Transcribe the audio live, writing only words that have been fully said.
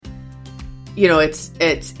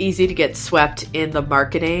it's easy to get swept in the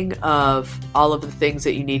marketing of all of the things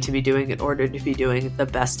that you need to be doing in order to be doing the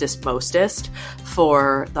bestest, mostest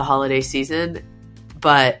for the holiday season,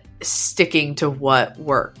 but sticking to what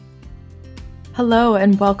works. Hello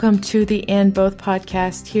and welcome to the And Both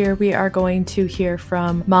podcast. Here we are going to hear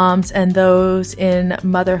from moms and those in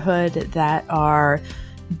motherhood that are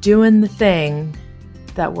doing the thing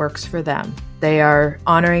that works for them. They are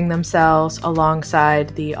honoring themselves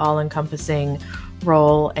alongside the all-encompassing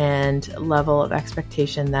role and level of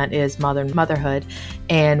expectation that is motherhood.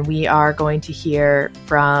 And we are going to hear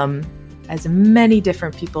from as many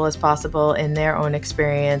different people as possible in their own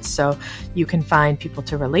experience. So you can find people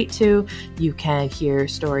to relate to. You can hear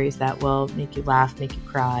stories that will make you laugh, make you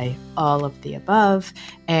cry, all of the above,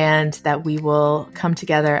 and that we will come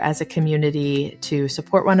together as a community to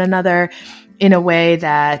support one another in a way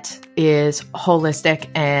that is holistic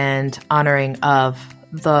and honoring of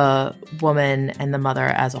the woman and the mother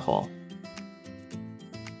as a whole.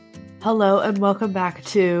 Hello and welcome back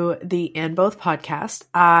to the And Both podcast.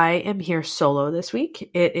 I am here solo this week.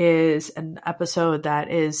 It is an episode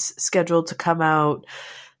that is scheduled to come out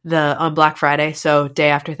on Black Friday, so day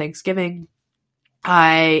after Thanksgiving.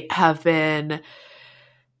 I have been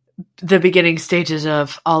the beginning stages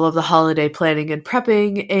of all of the holiday planning and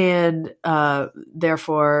prepping, and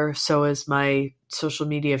therefore so is my social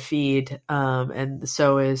media feed, and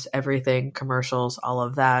so is everything, commercials, all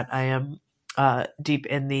of that. I am deep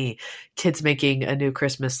in the kids making a new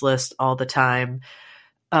Christmas list all the time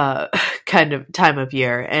kind of time of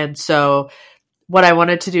year. And so what I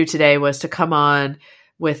wanted to do today was to come on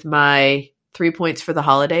with my 3 points for the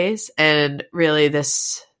holidays. And really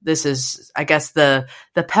this is, I guess, the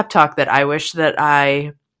pep talk that I wish that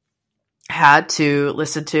I had to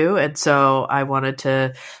listen to. And so I wanted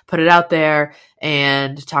to put it out there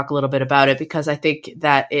and talk a little bit about it, because I think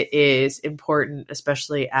that it is important,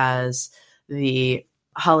 especially as the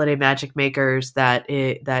holiday magic makers, that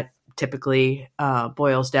typically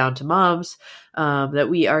boils down to moms, that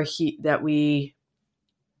we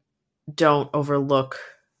don't overlook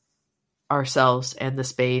ourselves and the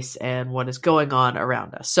space and what is going on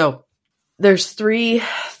around us. So there's three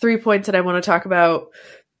points that I want to talk about.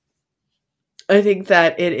 I think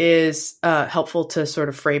that it is helpful to sort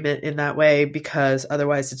of frame it in that way, because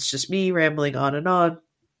otherwise it's just me rambling on.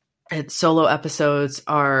 And solo episodes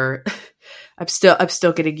are I'm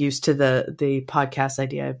still getting used to the podcast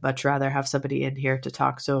idea. I'd much rather have somebody in here to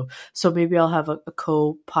talk. So maybe I'll have a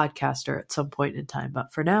co-podcaster at some point in time.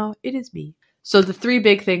 But for now, it is me. So the three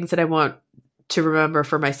big things that I want to remember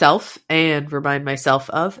for myself and remind myself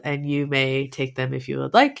of, and you may take them if you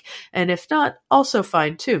would like, and if not, also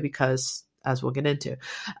fine too, because as we'll get into.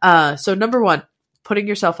 So number one, putting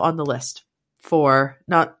yourself on the list for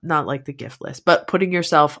not like the gift list, but putting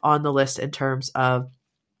yourself on the list in terms of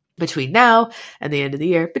between now and the end of the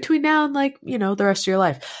year, between now and the rest of your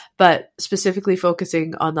life, but specifically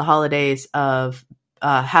focusing on the holidays of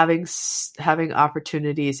having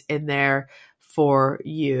opportunities in there for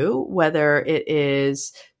you, whether it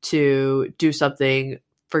is to do something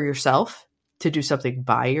for yourself, to do something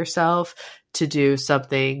by yourself, to do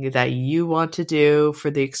something that you want to do for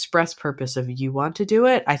the express purpose of you want to do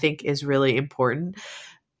it, I think is really important.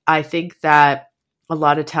 I think that a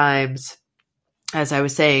lot of times, as I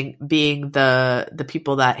was saying, being the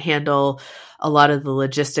people that handle a lot of the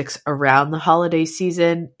logistics around the holiday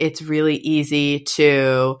season, it's really easy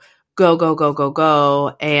to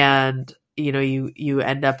go. And, you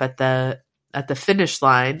end up at the finish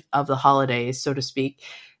line of the holidays, so to speak.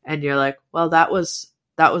 And you're like, well, that was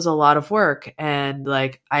a lot of work. And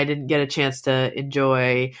I didn't get a chance to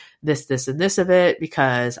enjoy this, and this of it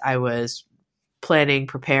because I was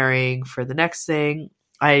preparing for the next thing.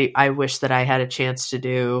 I wish that I had a chance to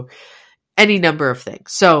do any number of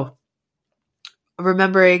things. So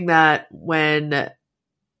remembering that when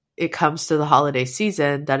it comes to the holiday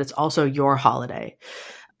season, that it's also your holiday.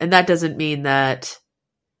 And that doesn't mean that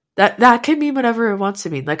can mean whatever it wants to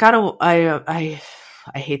mean. I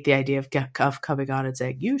hate the idea of coming on and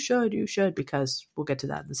saying, you should, because we'll get to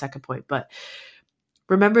that in the second point. But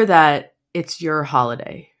remember that it's your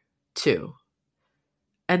holiday too.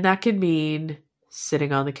 And that can mean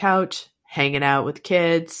sitting on the couch, hanging out with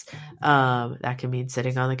kids. That can mean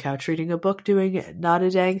sitting on the couch, reading a book, doing not a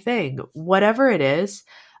dang thing. Whatever it is,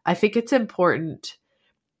 I think it's important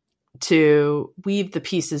to weave the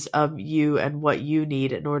pieces of you and what you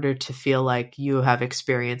need in order to feel like you have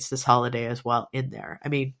experienced this holiday as well in there. I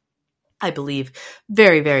mean, I believe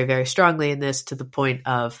very, very, very strongly in this, to the point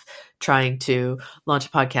of trying to launch a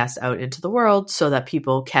podcast out into the world so that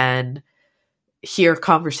people can hear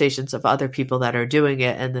conversations of other people that are doing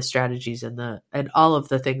it and the strategies and all of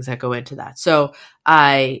the things that go into that. So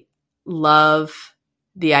I love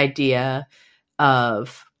the idea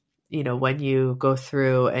of, when you go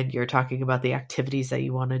through and you're talking about the activities that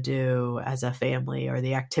you want to do as a family, or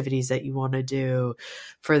the activities that you want to do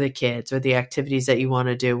for the kids, or the activities that you want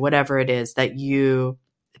to do, whatever it is, that you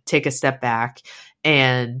take a step back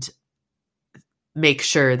and make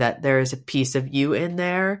sure that there is a piece of you in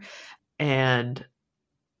there, and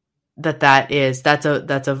that's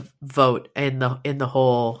a vote in the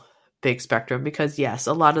whole big spectrum. Because yes,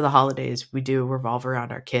 a lot of the holidays we do revolve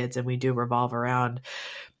around our kids, and we do revolve around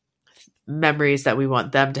memories that we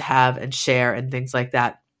want them to have and share and things like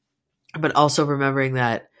that. But also remembering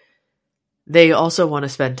that they also want to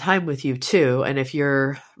spend time with you too. And if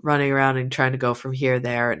you're running around and trying to go from here,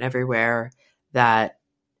 there, and everywhere, that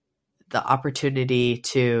the opportunity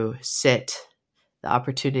to sit, the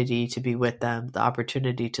opportunity to be with them, the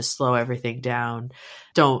opportunity to slow everything down,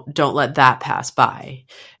 don't let that pass by.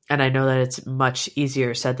 And I know that it's much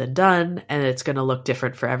easier said than done, and it's going to look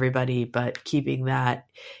different for everybody, but keeping that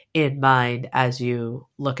in mind as you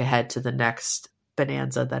look ahead to the next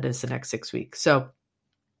bonanza that is the next 6 weeks. So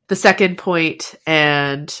the second point,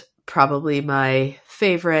 and probably my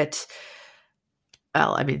favorite,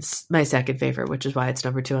 my second favorite, which is why it's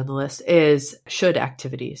number 2 on the list, is should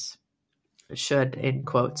activities. Should in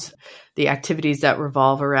quotes, the activities that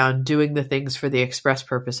revolve around doing the things for the express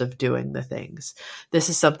purpose of doing the things. This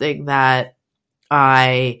is something that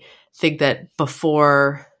I think that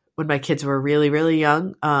before, when my kids were really, really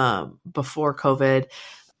young, before COVID,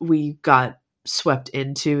 we got swept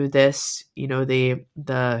into this,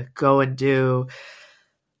 the go and do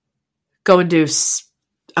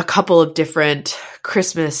a couple of different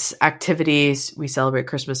Christmas activities. We celebrate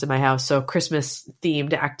Christmas in my house, so Christmas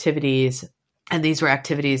themed activities. And these were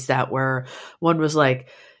activities that one was like,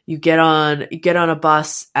 you get on a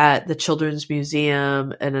bus at the Children's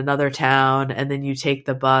Museum in another town, and then you take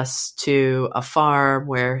the bus to a farm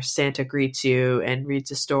where Santa greets you and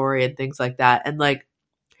reads a story and things like that. And like,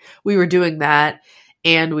 we were doing that,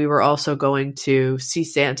 and we were also going to see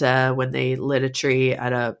Santa when they lit a tree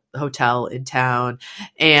at a hotel in town.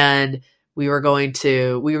 And we were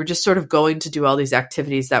just sort of going to do all these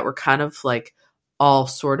activities that were kind of like all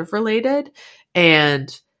sort of related.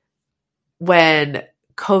 And when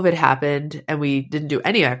COVID happened and we didn't do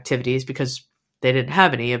any activities because they didn't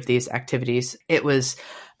have any of these activities, it was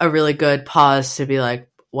a really good pause to be like,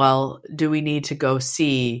 well, do we need to go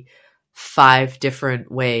see 5 different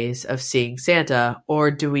ways of seeing Santa,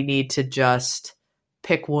 or do we need to just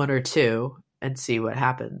pick 1 or 2 and see what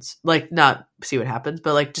happens? Like, not see what happens,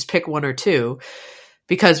 but like just pick 1 or 2.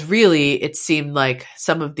 Because really, it seemed like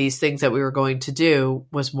some of these things that we were going to do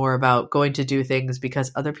was more about going to do things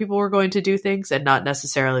because other people were going to do things, and not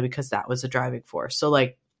necessarily because that was a driving force. So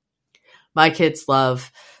like, my kids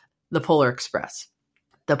love the Polar Express.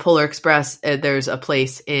 The Polar Express, there's a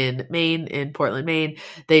place in Maine, in Portland, Maine.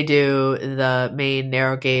 They do the Maine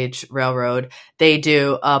Narrow Gauge Railroad. They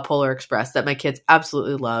do a Polar Express that my kids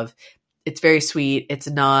absolutely love. It's very sweet. It's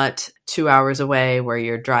not 2 hours away where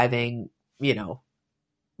you're driving,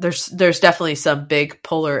 There's definitely some big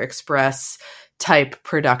Polar Express type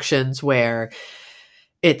productions where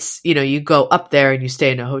it's, you go up there and you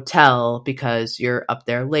stay in a hotel because you're up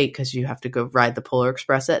there late because you have to go ride the Polar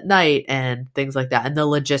Express at night and things like that. And the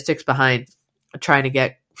logistics behind trying to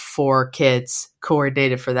get 4 kids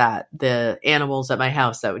coordinated for that, the animals at my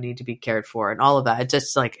house that would need to be cared for and all of that. It's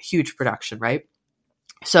just like huge production, right?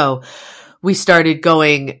 So we started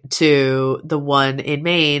going to the one in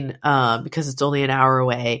Maine because it's only an hour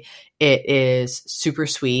away. It is super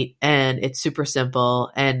sweet and it's super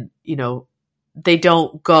simple. And, we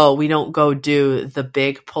don't go do the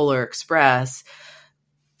big Polar Express,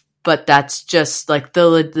 but that's just like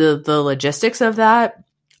the logistics of that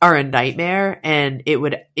are a nightmare. And it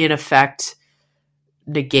would in effect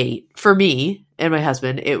negate, for me and my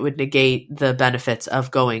husband, it would negate the benefits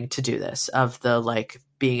of going to do this, of the like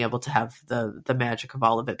being able to have the magic of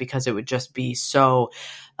all of it, because it would just be so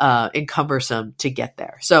encumbersome to get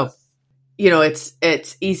there. So,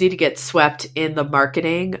 it's easy to get swept in the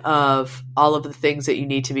marketing of all of the things that you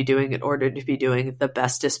need to be doing in order to be doing the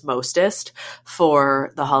bestest, mostest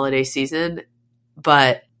for the holiday season,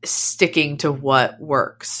 but sticking to what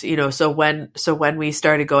works. So when we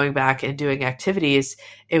started going back and doing activities,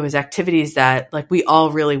 it was activities that like we all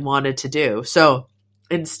really wanted to do. So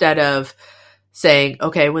instead of saying,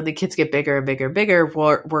 okay, when the kids get bigger and bigger and bigger,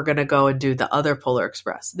 we're going to go and do the other Polar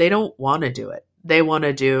Express. They don't want to do it. They want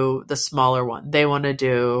to do the smaller one. They want to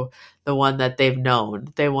do the one that they've known.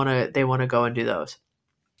 They want to go and do those.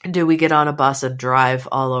 Do we get on a bus and drive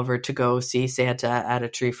all over to go see Santa at a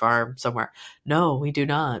tree farm somewhere? No, we do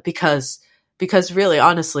not. Because really,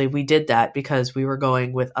 honestly, we did that because we were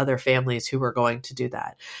going with other families who were going to do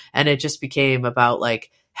that. And it just became about like,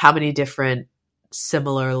 how many different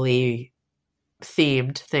similarly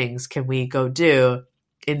themed things can we go do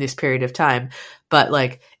in this period of time? But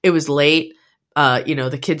like, it was late.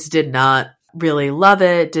 The kids did not really love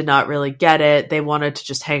it, did not really get it. They wanted to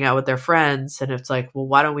just hang out with their friends. And it's like, well,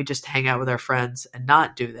 why don't we just hang out with our friends and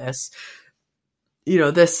not do this?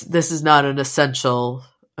 This is not an essential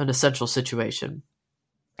situation.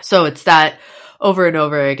 So it's that over and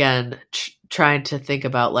over again, trying to think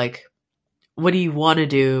about like, what do you want to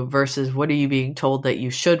do versus what are you being told that you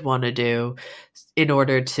should want to do in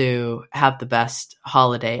order to have the best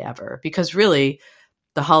holiday ever? Because really,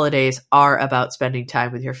 the holidays are about spending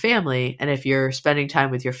time with your family. And if you're spending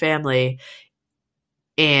time with your family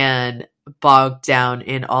and bogged down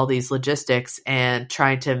in all these logistics and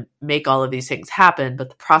trying to make all of these things happen, but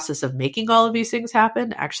the process of making all of these things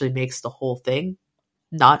happen actually makes the whole thing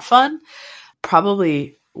not fun,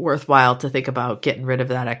 probably worthwhile to think about getting rid of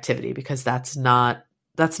that activity, because that's not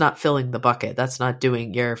filling the bucket. That's not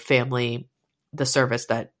doing your family the service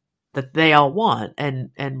that they all want.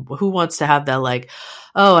 And who wants to have that, like,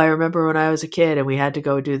 oh, I remember when I was a kid and we had to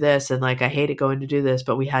go do this, and like, I hated going to do this,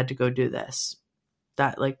 but we had to go do this.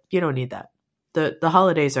 That, like, you don't need that. The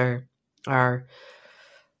holidays are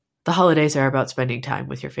about spending time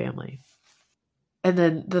with your family. And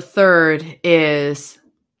then the third is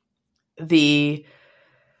it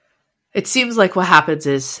seems like what happens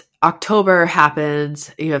is October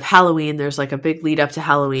happens, you have Halloween, there's like a big lead up to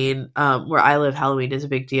Halloween. Where I live, Halloween is a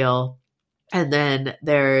big deal. And then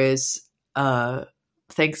there is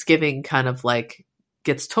Thanksgiving kind of like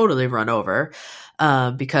gets totally run over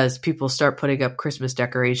because people start putting up Christmas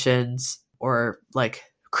decorations, or like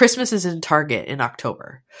Christmas is in Target in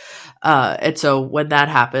October. And so when that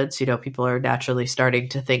happens, people are naturally starting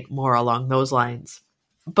to think more along those lines.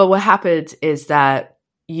 But what happens is that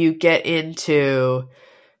you get into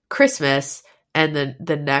Christmas, and then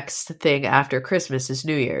the next thing after Christmas is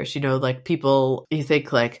New Year's. Like, people, you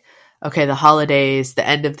think like, okay, the holidays, the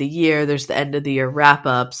end of the year, there's the end of the year wrap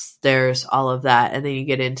ups, there's all of that. And then you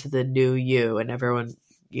get into the new you, and everyone,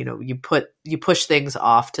 you push things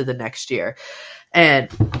off to the next year. And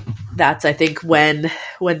that's, I think, when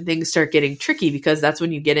things start getting tricky, because that's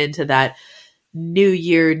when you get into that new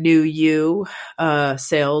year, new you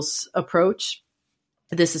sales approach.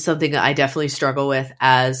 This is something that I definitely struggle with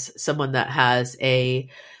as someone that has a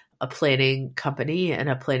planning company and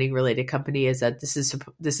a planning related company, is that this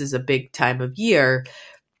is a big time of year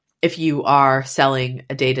if you are selling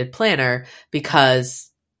a dated planner,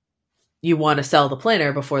 because you want to sell the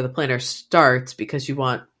planner before the planner starts, because you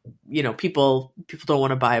want, people don't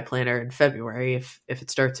want to buy a planner in February if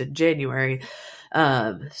it starts in January.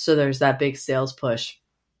 So there's that big sales push.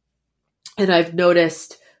 And I've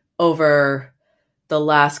noticed over the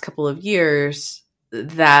last couple of years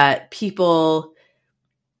that people,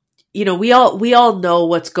 we all know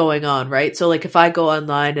what's going on, right? So like, if I go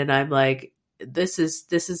online and I'm like, this is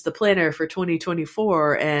the planner for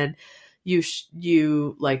 2024, and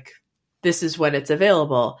you like, this is when it's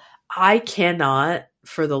available. I cannot,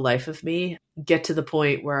 for the life of me, get to the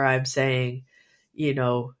point where I'm saying,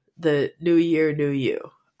 the new year, new you.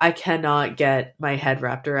 I cannot get my head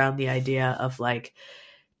wrapped around the idea of like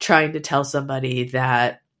trying to tell somebody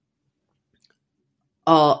that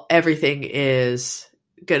everything is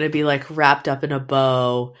going to be like wrapped up in a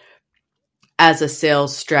bow as a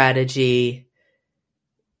sales strategy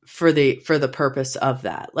for the purpose of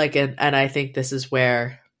that. Like, and I think this is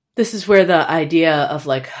where the idea of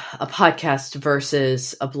like a podcast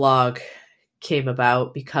versus a blog came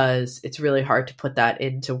about, because it's really hard to put that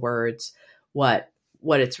into words, what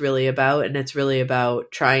it's really about. And it's really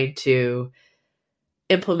about trying to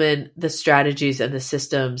implement the strategies and the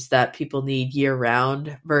systems that people need year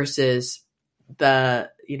round, versus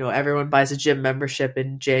everyone buys a gym membership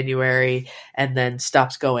in January and then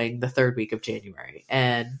stops going the third week of January.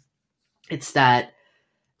 And it's that,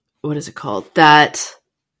 what is it called? That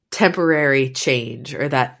temporary change, or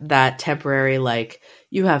that temporary, like,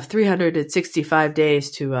 you have 365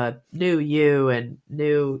 days to a new you and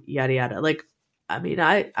new yada yada. Like, I mean,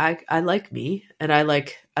 I like me, and I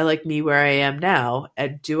like me where I am now.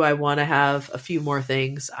 And do I want to have a few more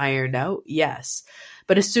things ironed out? Yes.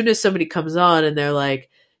 But as soon as somebody comes on and they're like,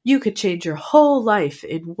 you could change your whole life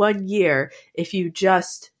in 1 year if you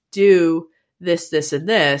just do this, this, and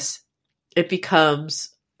this, it becomes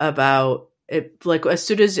about it. Like, as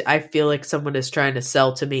soon as I feel like someone is trying to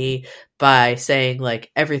sell to me by saying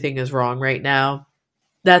like everything is wrong right now,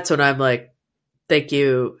 that's when I'm like, thank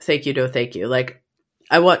you, no thank you. Like,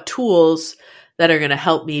 I want tools that are going to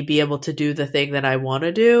help me be able to do the thing that I want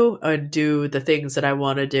to do and do the things that I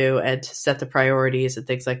want to do and to set the priorities and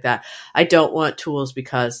things like that. I don't want tools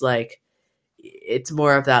because like it's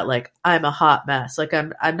more of that, like, I'm a hot mess. Like,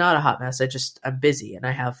 I'm not a hot mess. I'm busy and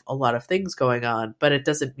I have a lot of things going on, but it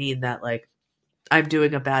doesn't mean that like I'm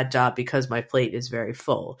doing a bad job because my plate is very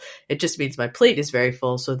full. It just means my plate is very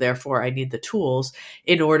full. So therefore I need the tools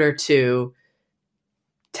in order to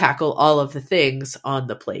tackle all of the things on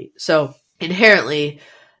the plate. So inherently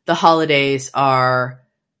the holidays are,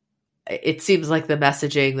 it seems like the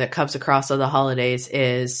messaging that comes across on the holidays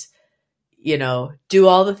is, you know, do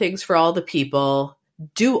all the things for all the people,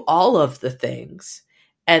 do all of the things,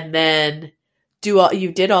 and then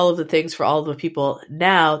you did all of the things for all of the people.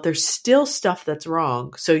 Now there's still stuff that's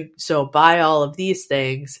wrong. So buy all of these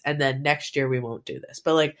things and then next year we won't do this.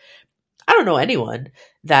 But like, I don't know anyone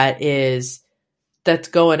that's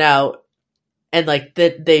going out and like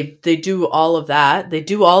that they do all of that. They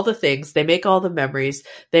do all the things, they make all the memories,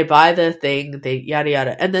 they buy the thing, they yada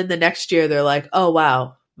yada. And then the next year they're like, oh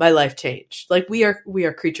wow, my life changed. Like we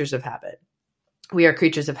are creatures of habit. We are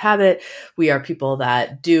creatures of habit. We are people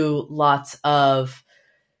that do lots of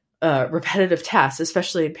repetitive tasks,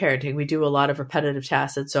 especially in parenting. We do a lot of repetitive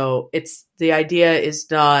tasks. And so the idea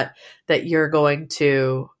is not that you're going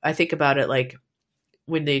to, I think about it like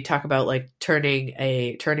when they talk about like turning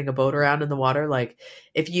a boat around in the water, like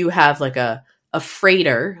if you have like a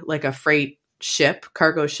freighter, like a freight ship,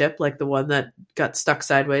 cargo ship, like the one that got stuck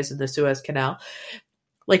sideways in the Suez Canal,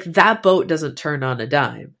 like that boat doesn't turn on a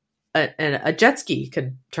dime. And a jet ski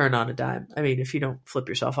can turn on a dime. I mean, if you don't flip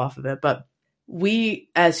yourself off of it. But we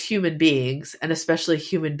as human beings, and especially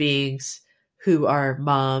human beings who are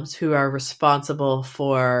moms, who are responsible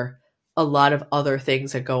for a lot of other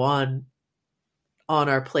things that go on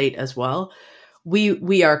our plate as well,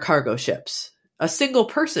 we are cargo ships. A single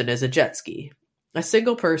person is a jet ski. A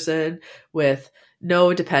single person with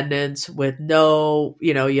no dependents, with no,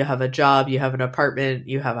 you know, you have a job, you have an apartment,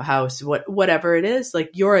 you have a house, whatever it is,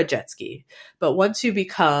 like you're a jet ski. But once you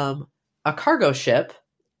become a cargo ship,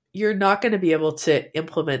 you're not going to be able to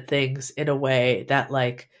implement things in a way that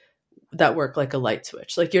work like a light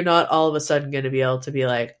switch. Like you're not all of a sudden going to be able to be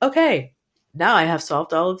like, okay, now I have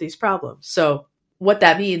solved all of these problems. So what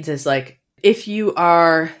that means is like, if you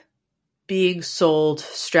are being sold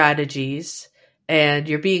strategies and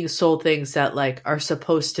you're being sold things that like are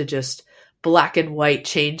supposed to just black and white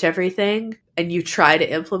change everything, and you try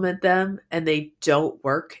to implement them and they don't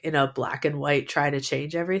work in a black and white try to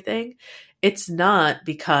change everything, it's not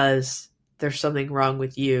because there's something wrong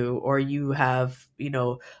with you or you have, you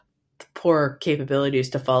know, poor capabilities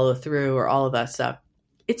to follow through or all of that stuff.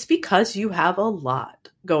 It's because you have a lot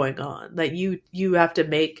going on that you have to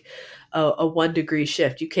make a 1 degree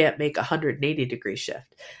shift. You can't make a 180 degree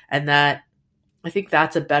shift. And that, I think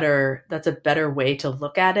that's a better way to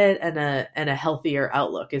look at it, and a healthier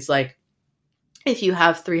outlook. Is like, if you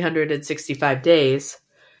have 365 days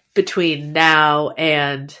between now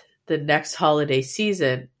and the next holiday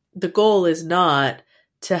season, the goal is not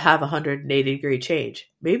to have a 180 degree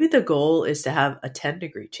change. Maybe the goal is to have a 10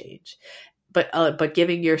 degree change, but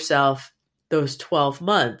giving yourself those 12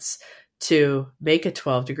 months to make a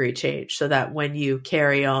 12 degree change, so that when you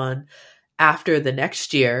carry on after the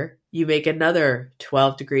next year, you make another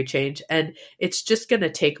 12 degree change, and it's just going to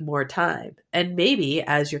take more time. And maybe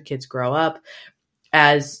as your kids grow up,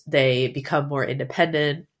 as they become more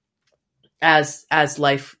independent, as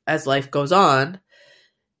life goes on,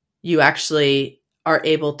 you actually are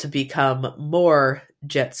able to become more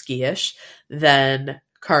jet ski-ish than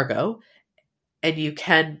cargo, and you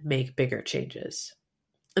can make bigger changes.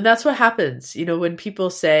 And that's what happens, you know, when people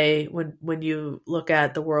say, when you look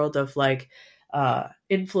at the world of like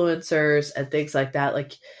influencers and things like that,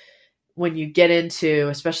 like when you get into,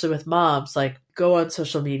 especially with moms, like go on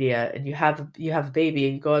social media and you have a baby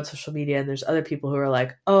and you go on social media and there's other people who are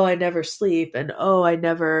like, oh, I never sleep, and oh, I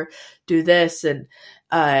never do this, and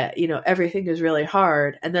you know, everything is really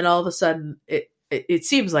hard. And then all of a sudden it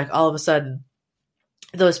seems like all of a sudden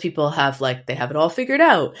those people have like, they have it all figured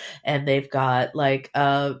out, and they've got like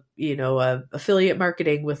you know, affiliate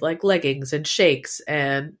marketing with like leggings and shakes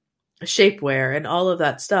and shapewear and all of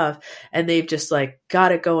that stuff, and they've just like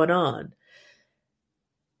got it going on.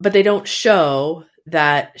 But they don't show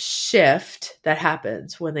that shift that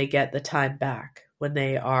happens when they get the time back, when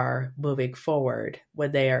they are moving forward,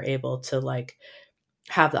 when they are able to like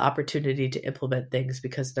have the opportunity to implement things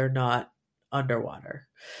because they're not underwater.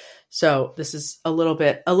 So this is a little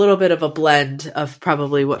bit of a blend of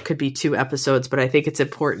probably what could be 2 episodes, but I think it's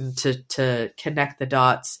important to connect the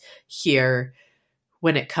dots here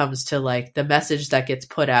when it comes to like the message that gets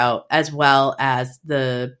put out, as well as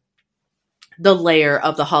the layer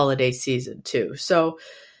of the holiday season too. So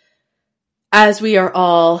as we are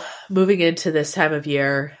all moving into this time of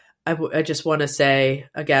year, I just want to say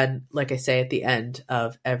again, like I say at the end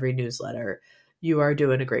of every newsletter, you are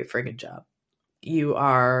doing a great friggin' job. You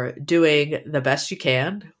are doing the best you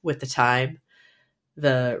can with the time,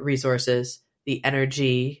 the resources, the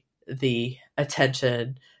energy, the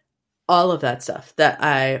attention, all of that stuff, that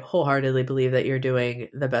I wholeheartedly believe that you're doing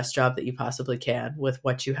the best job that you possibly can with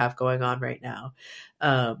what you have going on right now.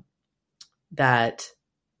 That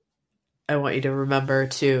I want you to remember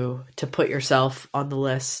to put yourself on the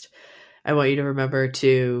list. I want you to remember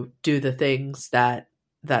to do the things that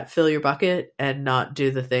fill your bucket and not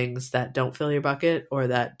do the things that don't fill your bucket or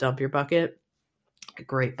that dump your bucket. A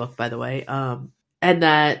great book, by the way. And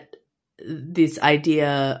that this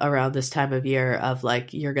idea around this time of year of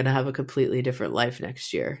like, you're going to have a completely different life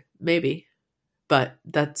next year, maybe, but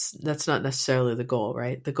that's not necessarily the goal,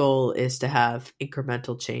 right? The goal is to have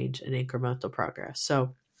incremental change and incremental progress.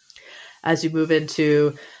 So as you move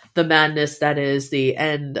into the madness that is the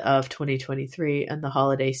end of 2023 and the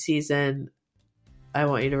holiday season, I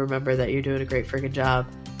want you to remember that you're doing a great freaking job.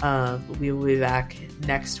 We will be back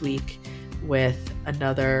next week with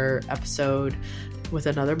another episode with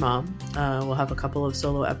another mom. We'll have a couple of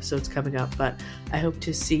solo episodes coming up, but I hope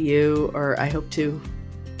to see you, or I hope to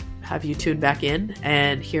have you tune back in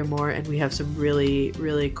and hear more. And we have some really,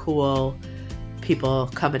 really cool people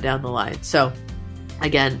coming down the line. So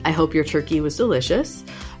again, I hope your turkey was delicious.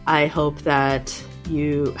 I hope that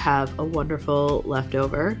you have a wonderful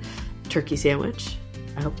leftover turkey sandwich.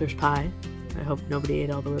 I hope there's pie. I hope nobody ate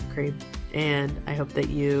all the whipped cream. And I hope that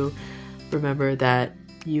you remember that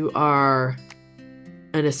you are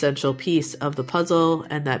an essential piece of the puzzle,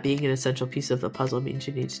 and that being an essential piece of the puzzle means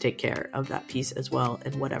you need to take care of that piece as well,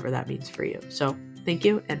 and whatever that means for you. So thank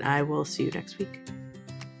you, and I will see you next week.